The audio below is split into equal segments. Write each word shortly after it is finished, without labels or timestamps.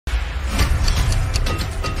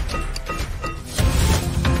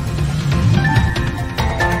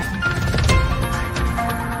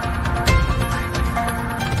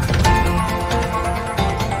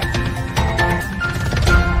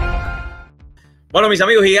Bueno, mis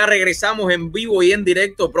amigos, y ya regresamos en vivo y en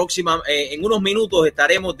directo. En unos minutos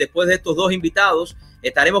estaremos, después de estos dos invitados,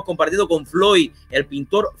 estaremos compartiendo con Floyd, el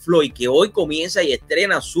pintor Floyd, que hoy comienza y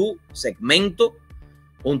estrena su segmento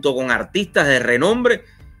junto con artistas de renombre.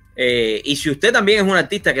 Y si usted también es un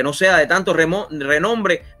artista que no sea de tanto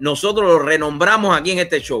renombre, nosotros lo renombramos aquí en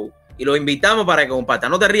este show y lo invitamos para que comparta.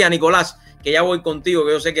 No te rías, Nicolás, que ya voy contigo,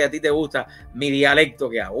 que yo sé que a ti te gusta mi dialecto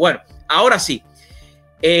que hago. Bueno, ahora sí.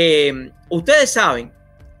 Ustedes saben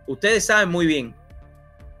muy bien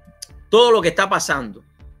todo lo que está pasando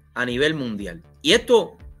a nivel mundial. Y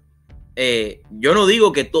esto, yo no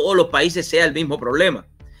digo que todos los países sea el mismo problema,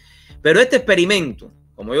 pero este experimento,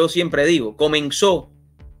 como yo siempre digo, comenzó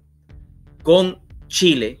con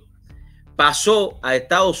Chile, pasó a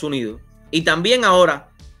Estados Unidos y también ahora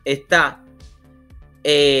está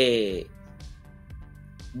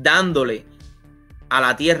dándole a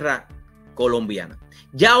la tierra colombiana.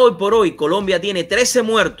 Ya hoy por hoy Colombia tiene 13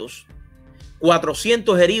 muertos,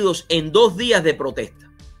 400 heridos en 2 días de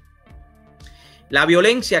protesta. La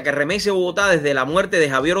violencia que remece Bogotá desde la muerte de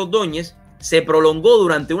Javier Ordóñez se prolongó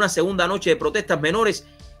durante una segunda noche de protestas menores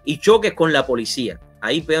y choques con la policía.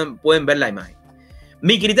 Ahí pueden ver la imagen.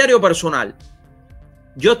 Mi criterio personal,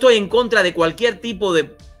 yo estoy en contra de cualquier tipo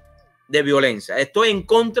de violencia. Estoy en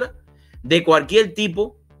contra de cualquier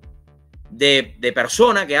tipo de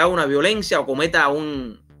persona que haga una violencia o cometa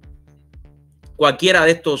cualquiera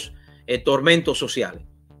de estos tormentos sociales.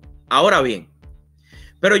 Ahora bien,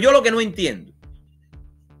 pero yo lo que no entiendo,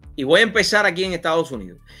 y voy a empezar aquí en Estados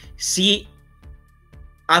Unidos, si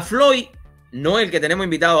a Floyd, no el que tenemos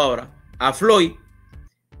invitado ahora, a Floyd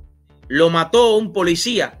lo mató un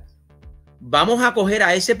policía, vamos a coger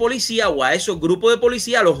a ese policía o a esos grupos de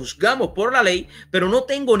policía, los juzgamos por la ley, pero no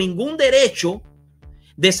tengo ningún derecho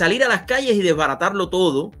de salir a las calles y desbaratarlo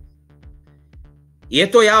todo. Y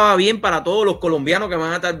esto ya va bien para todos los colombianos que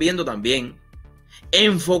van a estar viendo también.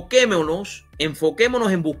 Enfoquémonos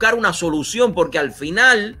en buscar una solución, porque al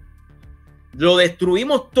final lo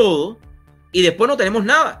destruimos todo y después no tenemos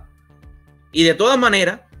nada. Y de todas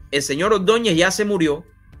maneras, el señor Ordóñez ya se murió,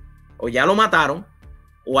 o ya lo mataron,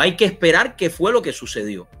 o hay que esperar qué fue lo que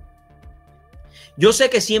sucedió. Yo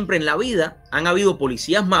sé que siempre en la vida han habido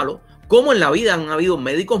policías malos, como en la vida han habido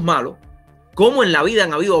médicos malos, como en la vida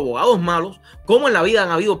han habido abogados malos, como en la vida han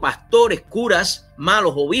habido pastores, curas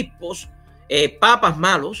malos, obispos, papas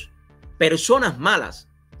malos, personas malas.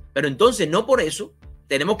 Pero entonces no por eso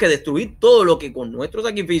tenemos que destruir todo lo que con nuestro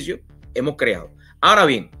sacrificio hemos creado. Ahora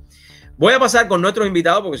bien, voy a pasar con nuestros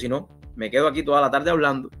invitados porque si no me quedo aquí toda la tarde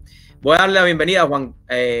hablando. Voy a darle la bienvenida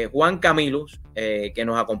a Juan Camilo, que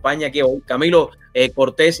nos acompaña aquí hoy. Camilo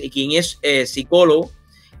Cortés, y quien es psicólogo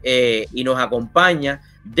y nos acompaña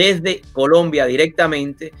desde Colombia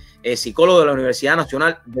directamente, psicólogo de la Universidad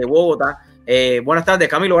Nacional de Bogotá. Buenas tardes,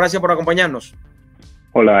 Camilo, gracias por acompañarnos.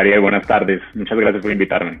 Hola, Ariel, buenas tardes. Muchas gracias por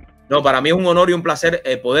invitarme. No, para mí es un honor y un placer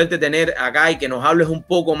poderte tener acá y que nos hables un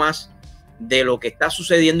poco más de lo que está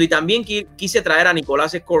sucediendo. Y también quise traer a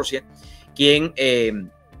Nicolás Escorcia, quien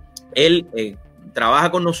él trabaja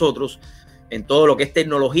con nosotros en todo lo que es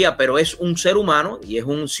tecnología, pero es un ser humano y es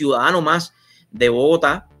un ciudadano más de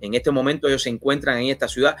Bogotá. En este momento ellos se encuentran en esta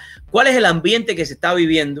ciudad. ¿Cuál es el ambiente que se está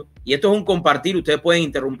viviendo? Y esto es un compartir. Ustedes pueden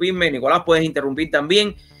interrumpirme. Nicolás, puedes interrumpir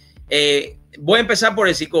también. Voy a empezar por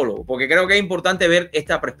el psicólogo, porque creo que es importante ver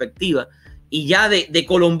esta perspectiva y ya de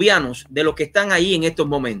colombianos, de los que están ahí en estos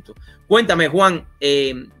momentos. Cuéntame, Juan,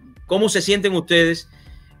 ¿cómo se sienten ustedes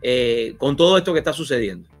con todo esto que está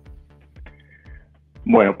sucediendo?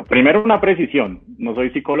 Bueno, primero una precisión. No soy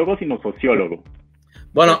psicólogo, sino sociólogo.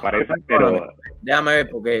 Bueno, parece, pero déjame ver,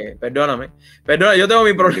 porque perdóname, yo tengo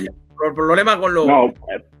mi problema con los... No,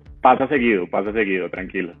 pasa seguido,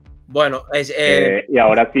 tranquilo. Bueno, y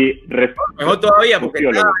ahora sí, mejor todavía, porque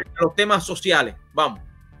está en los temas sociales. Vamos.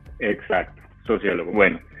 Exacto, sociólogo.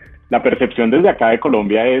 Bueno, la percepción desde acá de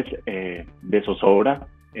Colombia es de zozobra.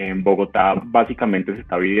 En Bogotá básicamente se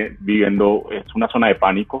está viviendo, es una zona de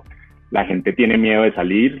pánico. La gente tiene miedo de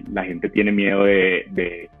salir, la gente tiene miedo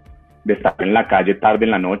de estar en la calle tarde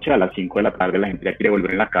en la noche. A las 5 de la tarde la gente ya quiere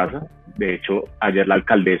volver en la casa. De hecho, ayer la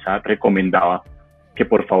alcaldesa recomendaba que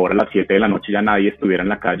por favor a las 7 de la noche ya nadie estuviera en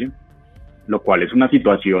la calle, lo cual es una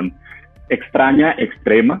situación extraña,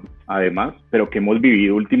 extrema, además, pero que hemos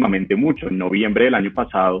vivido últimamente mucho. En noviembre del año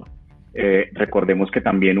pasado, recordemos que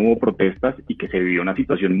también hubo protestas y que se vivió una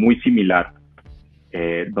situación muy similar,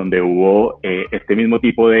 donde hubo este mismo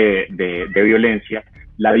tipo de violencia.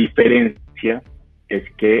 La diferencia es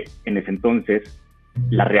que en ese entonces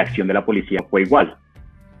la reacción de la policía fue igual.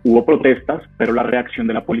 Hubo protestas, pero la reacción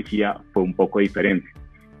de la policía fue un poco diferente.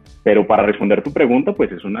 Pero para responder tu pregunta, pues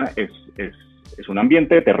es es un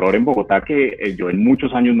ambiente de terror en Bogotá que yo en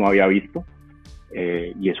muchos años no había visto,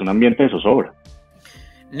 y es un ambiente de zozobra.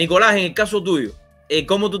 Nicolás, en el caso tuyo,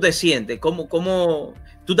 ¿cómo tú te sientes? ¿Cómo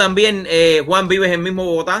tú también, Juan, vives en el mismo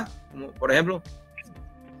Bogotá, por ejemplo?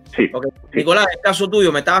 Sí, okay. Sí. Nicolás, en el caso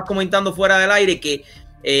tuyo, me estabas comentando fuera del aire que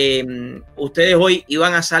ustedes hoy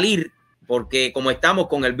iban a salir porque como estamos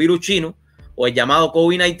con el virus chino o el llamado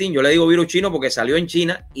COVID-19, yo le digo virus chino porque salió en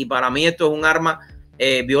China y para mí esto es un arma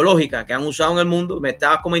biológica que han usado en el mundo. Me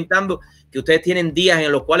estabas comentando que ustedes tienen días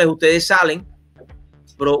en los cuales ustedes salen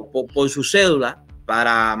por su cédula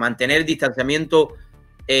para mantener el distanciamiento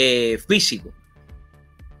físico.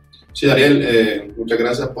 Sí, Ariel, muchas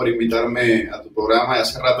gracias por invitarme a tu programa.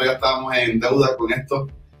 Hace rato ya estábamos en deuda con esto.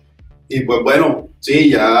 Y pues bueno, sí,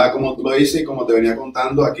 ya como tú lo dices y como te venía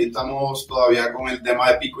contando, aquí estamos todavía con el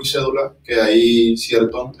tema de pico y cédula, que hay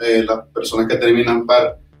cierto, las personas que terminan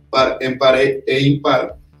en par e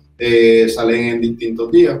impar salen en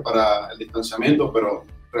distintos días para el distanciamiento, pero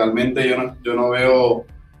realmente yo no veo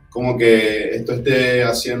como que esto esté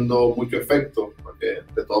haciendo mucho efecto, porque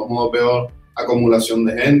de todos modos veo acumulación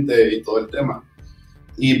de gente y todo el tema.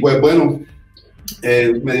 Y pues bueno,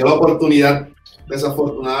 me dio la oportunidad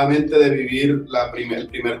desafortunadamente de vivir el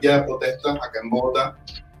primer día de protestas acá en Bogotá,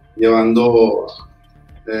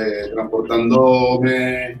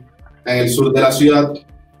 transportándome en el sur de la ciudad,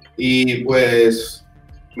 y pues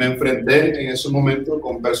me enfrenté en ese momento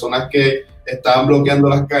con personas que estaban bloqueando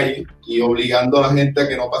las calles y obligando a la gente a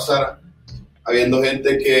que no pasara, habiendo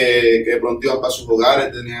gente que de pronto iban para sus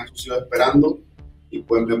hogares, tenían a sus hijos esperando, y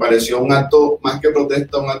pues me pareció un acto, más que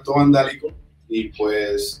protesta, un acto vandálico, y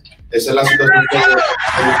pues esa es la situación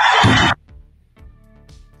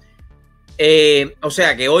que... o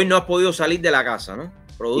sea, que hoy no has podido salir de la casa, ¿no?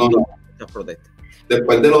 Producto de estas protestas.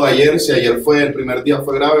 Después de lo de ayer, si ayer fue, el primer día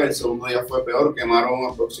fue grave, el segundo día fue peor, quemaron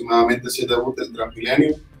aproximadamente 7 buses del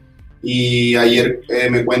Transmilenio, y ayer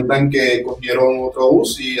me cuentan que cogieron otro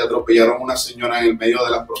bus y atropellaron a una señora en el medio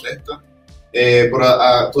de las protestas.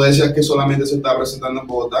 Tú decías que solamente se está presentando en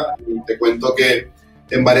Bogotá, y te cuento que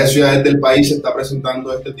en varias ciudades del país se está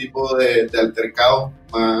presentando este tipo de altercados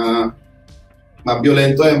más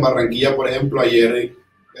violentos. En Barranquilla, por ejemplo, ayer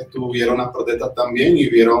estuvieron las protestas también y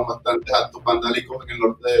vieron bastantes actos vandálicos en el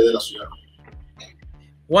norte de la ciudad.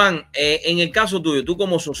 Juan, en el caso tuyo, tú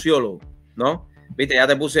como sociólogo, ¿no? Viste, ya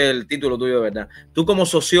te puse el título tuyo de verdad. Tú como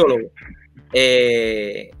sociólogo,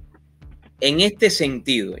 en este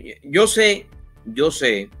sentido, yo sé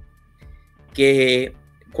que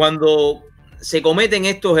cuando se cometen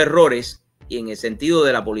estos errores, y en el sentido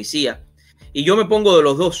de la policía, y yo me pongo de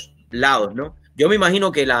los dos lados, ¿no? Yo me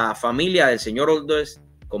imagino que la familia del señor Ordóñez,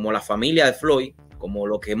 como la familia de Floyd, como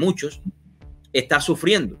lo que muchos, está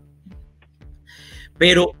sufriendo.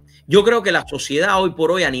 Pero yo creo que la sociedad hoy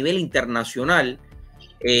por hoy a nivel internacional,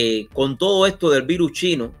 con todo esto del virus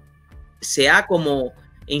chino, se ha como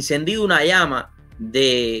encendido una llama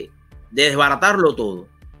de desbaratarlo todo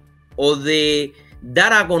o de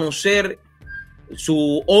dar a conocer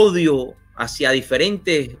su odio hacia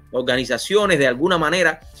diferentes organizaciones de alguna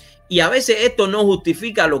manera, y a veces esto no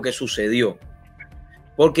justifica lo que sucedió,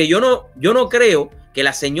 porque yo no creo que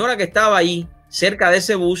la señora que estaba ahí cerca de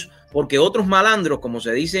ese bus, porque otros malandros, como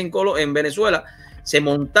se dice en Venezuela, se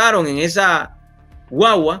montaron en esa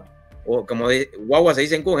guagua, o como guagua se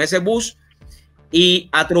dice en Cuba, en ese bus, y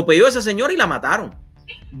atropelló a esa señora y la mataron.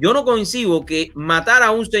 Yo no coincido que matar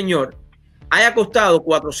a un señor haya costado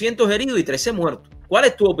 400 heridos y 13 muertos. ¿Cuál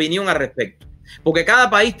es tu opinión al respecto? Porque cada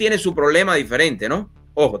país tiene su problema diferente, ¿no?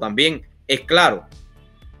 Ojo, también es claro.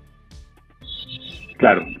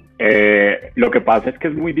 Claro. Lo que pasa es que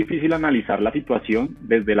es muy difícil analizar la situación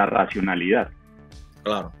desde la racionalidad.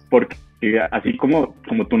 Claro. Porque así como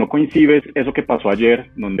tú no coincides eso que pasó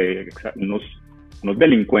ayer, donde unos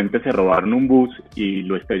delincuentes se robaron un bus y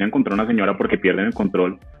lo estrellan contra una señora porque pierden el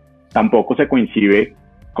control, tampoco se coincide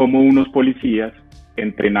como unos policías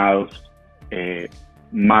entrenados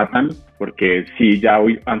matan, porque sí, ya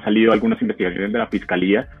hoy han salido algunas investigaciones de la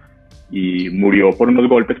fiscalía y murió por unos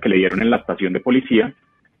golpes que le dieron en la estación de policía.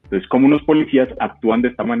 Entonces, como unos policías actúan de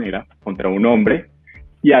esta manera contra un hombre,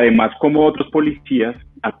 y además como otros policías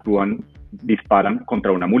disparan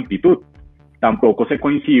contra una multitud. Tampoco se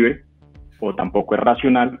coincide o tampoco es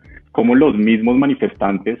racional cómo los mismos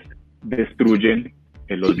manifestantes destruyen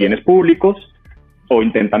los bienes públicos o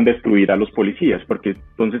intentan destruir a los policías, porque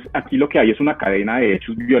entonces aquí lo que hay es una cadena de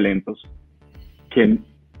hechos violentos que es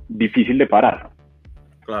difícil de parar.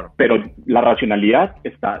 Claro. Pero la racionalidad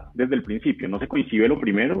está desde el principio, no se coincide lo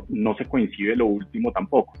primero, no se coincide lo último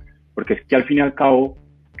tampoco, porque es que al fin y al cabo,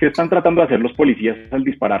 ¿qué están tratando de hacer los policías al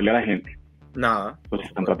dispararle a la gente? Nada. Pues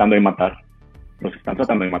están tratando de matar. los están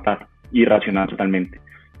tratando de matar, irracional totalmente.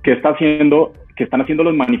 ¿Qué están haciendo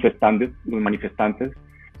los manifestantes? Los manifestantes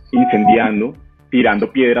incendiando,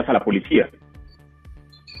 tirando piedras a la policía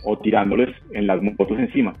o tirándoles en las motos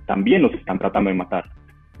encima, también los están tratando de matar.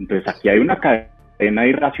 Entonces aquí hay una cadena de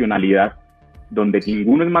irracionalidad donde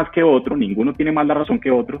ninguno es más que otro, ninguno tiene más la razón que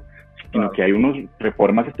otro, sino que hay unas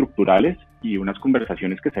reformas estructurales y unas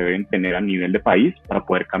conversaciones que se deben tener a nivel de país para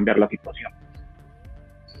poder cambiar la situación.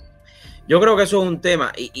 Yo creo que eso es un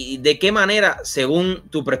tema. ¿Y de qué manera, según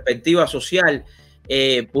tu perspectiva social,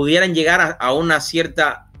 pudieran llegar a una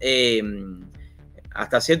cierta,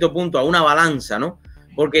 hasta cierto punto, a una balanza, ¿no?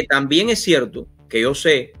 Porque también es cierto que yo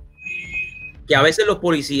sé que a veces los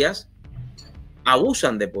policías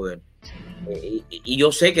abusan de poder. Y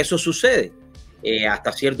yo sé que eso sucede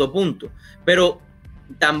hasta cierto punto. Pero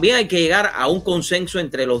también hay que llegar a un consenso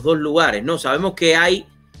entre los dos lugares, ¿no? Sabemos que hay,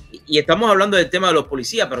 y estamos hablando del tema de los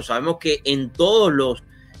policías, pero sabemos que en todos los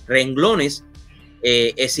renglones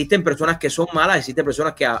existen personas que son malas, existen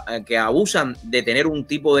personas que abusan de tener un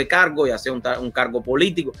tipo de cargo, ya sea un cargo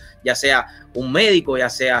político, ya sea un médico, ya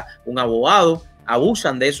sea un abogado,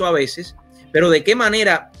 abusan de eso a veces. Pero ¿de qué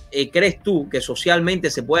manera crees tú que socialmente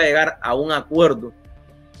se pueda llegar a un acuerdo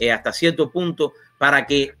hasta cierto punto para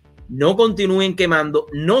que no continúen quemando,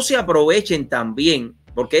 no se aprovechen también?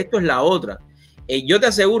 Porque esto es la otra. Yo te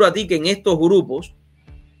aseguro a ti que en estos grupos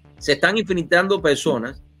se están infiltrando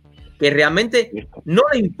personas que realmente no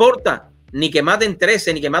le importa ni que maten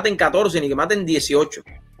 13, ni que maten 14, ni que maten 18.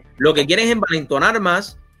 Lo que quieren es envalentonar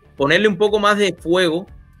más, ponerle un poco más de fuego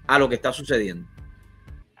a lo que está sucediendo.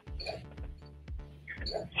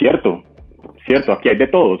 Cierto, aquí hay de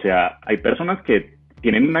todo. O sea, hay personas que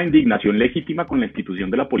tienen una indignación legítima con la institución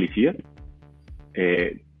de la policía.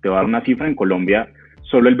 Te voy a dar una cifra: en Colombia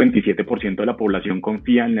solo el 27% de la población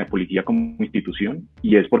confía en la policía como institución,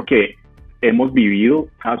 y es porque hemos vivido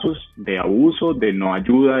casos de abuso, de no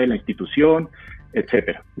ayuda de la institución,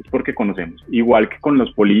 etcétera. Es porque conocemos, igual que con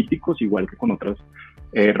los políticos, igual que con otras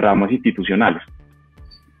ramas institucionales.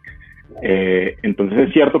 Entonces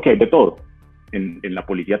es cierto que hay de todo. En la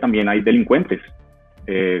policía también hay delincuentes.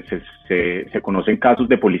 Se conocen casos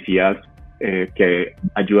de policías que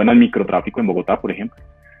ayudan al microtráfico en Bogotá, por ejemplo.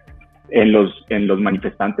 En los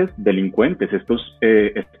manifestantes, delincuentes.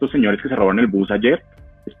 Estos señores que se robaron el bus ayer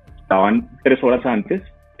estaban 3 horas antes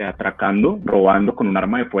atracando, robando con un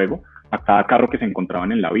arma de fuego a cada carro que se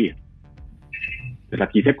encontraban en la vía. Pues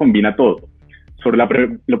aquí se combina todo. Sobre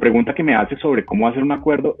la pregunta que me hace sobre cómo hacer un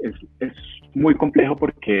acuerdo, es muy complejo,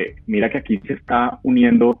 porque mira que aquí se está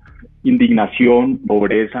uniendo indignación,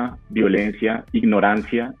 pobreza, violencia,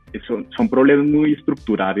 ignorancia. Son problemas muy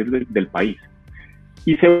estructurales del país.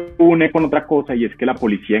 Y se une con otra cosa, y es que la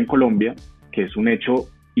policía en Colombia, que es un hecho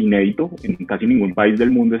inédito, en casi ningún país del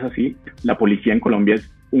mundo es así, la policía en Colombia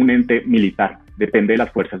es un ente militar, depende de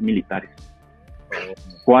las fuerzas militares.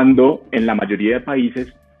 Cuando en la mayoría de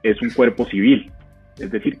países es un cuerpo civil, es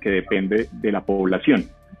decir, que depende de la población.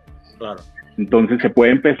 Claro. Entonces se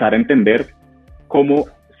puede empezar a entender cómo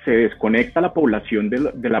se desconecta la población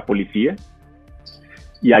de la policía,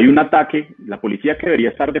 y hay un ataque. La policía que debería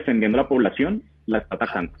estar defendiendo a la población la está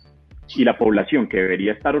atacando, y la población que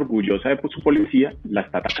debería estar orgullosa de su policía la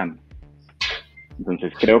está atacando.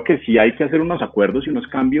 Entonces creo que sí hay que hacer unos acuerdos y unos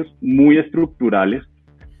cambios muy estructurales,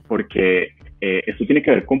 porque esto tiene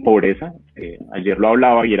que ver con pobreza. Ayer lo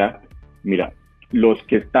hablaba y era, mira, los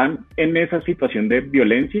que están en esa situación de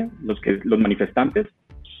violencia, los manifestantes,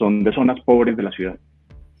 son de zonas pobres de la ciudad.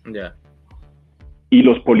 Yeah. Y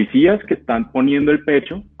los policías que están poniendo el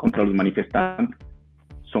pecho contra los manifestantes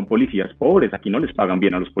son policías pobres. Aquí no les pagan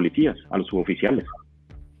bien a los policías, a los suboficiales.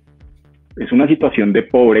 Es una situación de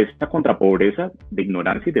pobreza contra pobreza, de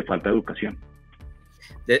ignorancia y de falta de educación.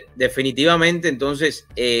 Definitivamente, entonces,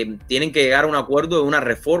 tienen que llegar a un acuerdo de una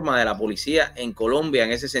reforma de la policía en Colombia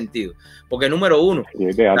en ese sentido. Porque, número uno,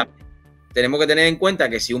 tenemos que tener en cuenta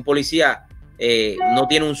que si un policía no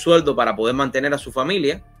tiene un sueldo para poder mantener a su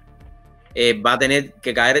familia, va a tener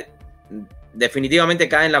que caer, definitivamente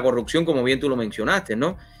cae en la corrupción, como bien tú lo mencionaste,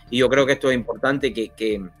 ¿no? Y yo creo que esto es importante,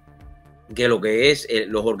 que lo que es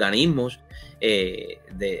los organismos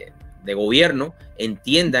de gobierno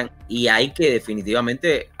entiendan, y hay que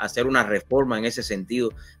definitivamente hacer una reforma en ese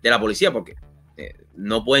sentido de la policía, porque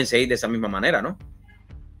no pueden seguir de esa misma manera, ¿no?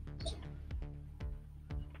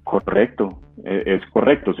 Correcto, es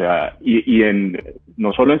correcto. O sea, y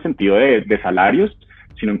no solo en sentido de salarios,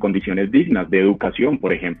 sino en condiciones dignas, de educación,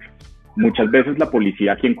 por ejemplo. Muchas veces la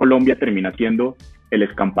policía aquí en Colombia termina siendo el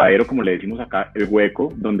escampadero, como le decimos acá, el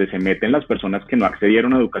hueco donde se meten las personas que no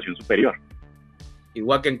accedieron a educación superior.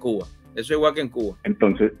 Igual que en Cuba, eso es igual que en Cuba.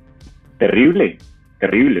 Entonces, Terrible,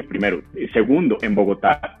 terrible, primero. Segundo, en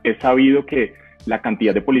Bogotá es sabido que la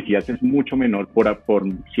cantidad de policías es mucho menor por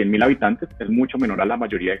 100.000 habitantes, es mucho menor a la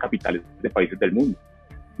mayoría de capitales de países del mundo.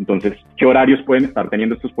 Entonces, ¿qué horarios pueden estar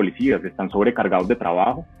teniendo estos policías? ¿Están sobrecargados de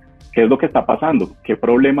trabajo? ¿Qué es lo que está pasando? ¿Qué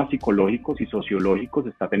problemas psicológicos y sociológicos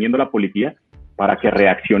está teniendo la policía para que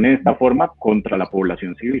reaccione de esta forma contra la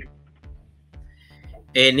población civil?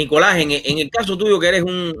 Nicolás, en el caso tuyo que eres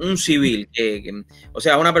un civil, o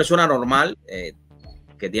sea, una persona normal,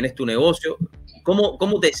 que tienes tu negocio,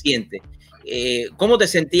 ¿cómo te sientes? ¿Cómo te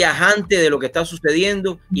sentías antes de lo que está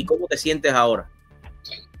sucediendo y cómo te sientes ahora?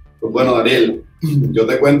 Pues bueno, Daniel, yo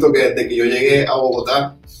te cuento que desde que yo llegué a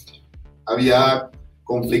Bogotá había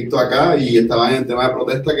conflicto acá y estaba en el tema de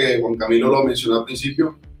protesta que Juan Camilo lo mencionó al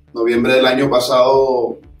principio. Noviembre del año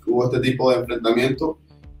pasado hubo este tipo de enfrentamiento.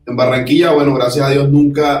 En Barranquilla, bueno, gracias a Dios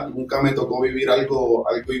nunca me tocó vivir algo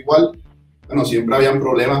igual. Bueno, siempre habían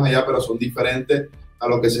problemas allá, pero son diferentes a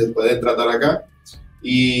lo que se puede tratar acá.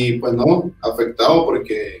 Y pues no, afectado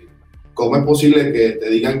porque ¿cómo es posible que te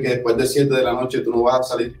digan que después de 7 de la noche tú no vas a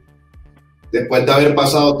salir? Después de haber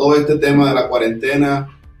pasado todo este tema de la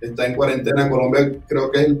cuarentena, está en cuarentena. Colombia creo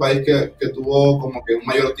que es el país que tuvo como que un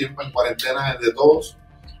mayor tiempo en cuarentena de todos.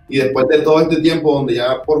 Y después de todo este tiempo donde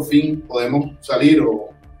ya por fin podemos salir o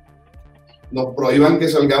nos prohíban que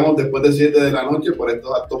salgamos después de 7 de la noche por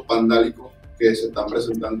estos actos vandálicos que se están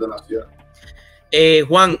presentando en la ciudad.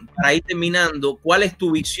 Juan, para ir terminando, ¿cuál es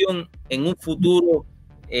tu visión en un futuro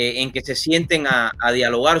en que se sienten a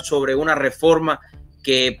dialogar sobre una reforma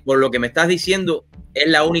que, por lo que me estás diciendo, es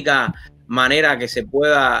la única manera que se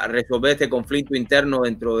pueda resolver este conflicto interno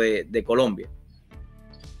dentro de Colombia?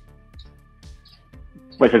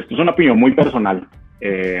 Pues esto es una opinión muy personal,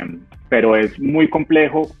 pero es muy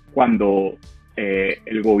complejo cuando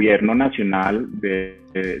el gobierno nacional,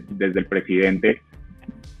 desde el presidente,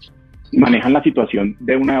 manejan la situación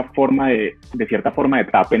de una forma de cierta forma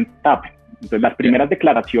de tape en tape. Entonces, las primeras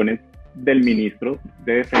declaraciones del ministro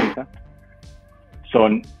de Defensa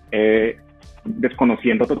son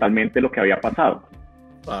desconociendo totalmente lo que había pasado.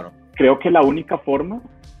 Claro. Creo que la única forma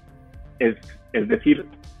es decir,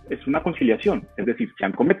 es una conciliación. Es decir, se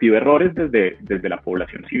han cometido errores desde la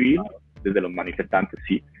población civil, desde los manifestantes,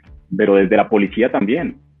 sí, pero desde la policía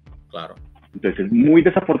también. Claro. Entonces, es muy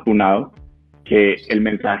desafortunado que el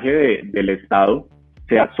mensaje del Estado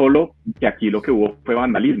sea solo que aquí lo que hubo fue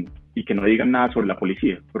vandalismo y que no digan nada sobre la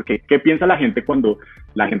policía. Porque, ¿qué piensa la gente cuando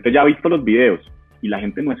la gente ya ha visto los videos? Y la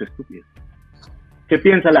gente no es estúpida. ¿Qué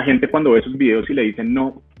piensa la gente cuando ve esos videos y le dicen,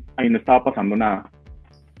 no, ahí no estaba pasando nada?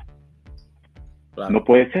 Claro. No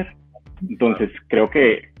puede ser. Entonces, creo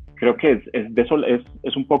que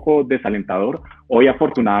es un poco desalentador. Hoy,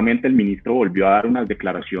 afortunadamente, el ministro volvió a dar unas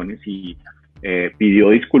declaraciones y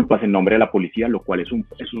pidió disculpas en nombre de la policía, lo cual es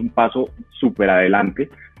un paso súper adelante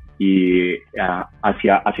y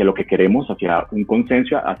hacia lo que queremos, hacia un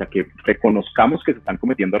consenso, hacia que reconozcamos que se están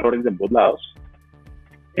cometiendo errores de ambos lados.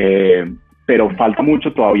 Pero falta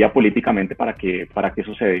mucho todavía políticamente para que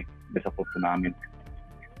eso se dé, desafortunadamente.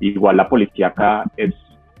 Igual la policía acá es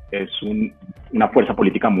una fuerza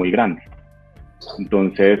política muy grande.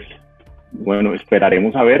 Entonces, bueno,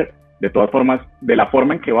 esperaremos a ver. De todas formas, de la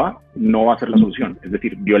forma en que va, no va a ser la solución. Es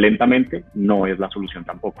decir, violentamente no es la solución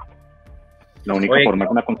tampoco. La única forma es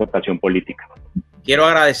una concertación política. Quiero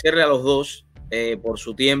agradecerle a los dos por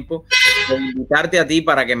su tiempo, por invitarte a ti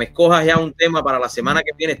para que me escojas ya un tema para la semana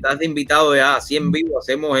que viene. Estás de invitado ya, así en vivo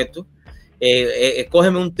hacemos esto.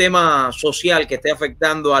 Escógeme un tema social que esté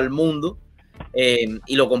afectando al mundo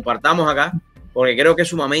y lo compartamos acá, porque creo que es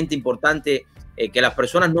sumamente importante que las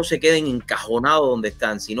personas no se queden encajonados donde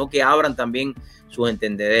están, sino que abran también sus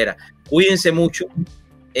entendederas. Cuídense mucho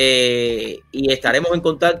y estaremos en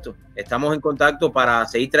contacto. Estamos en contacto para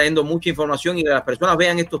seguir trayendo mucha información y que las personas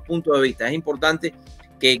vean estos puntos de vista. Es importante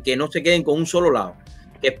que no se queden con un solo lado,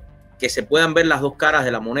 que se puedan ver las dos caras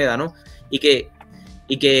de la moneda, ¿no? Y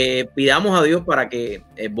que pidamos a Dios para que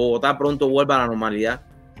Bogotá pronto vuelva a la normalidad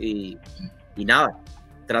y nada,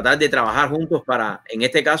 tratar de trabajar juntos para, en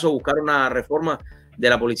este caso, buscar una reforma de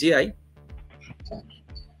la policía ahí.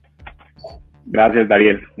 Gracias,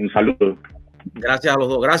 Dariel. Un saludo. Gracias a los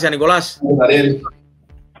dos. Gracias, Nicolás. Dariel.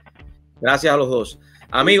 Gracias a los dos.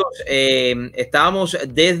 Amigos, estábamos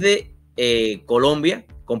desde Colombia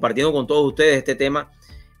compartiendo con todos ustedes este tema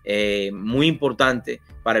muy importante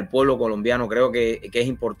para el pueblo colombiano. Creo que es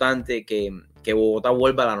importante que Bogotá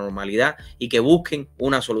vuelva a la normalidad y que busquen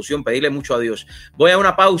una solución, pedirle mucho a Dios. Voy a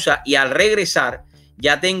una pausa y al regresar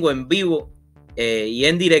ya tengo en vivo y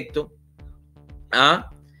en directo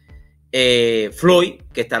a Floyd,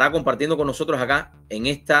 que estará compartiendo con nosotros acá en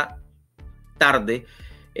esta tarde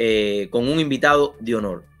con un invitado de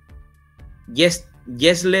honor,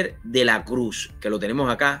 Yesler de la Cruz, que lo tenemos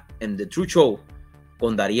acá en The True Show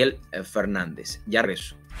con Dariel Fernández. Ya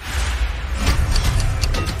regreso.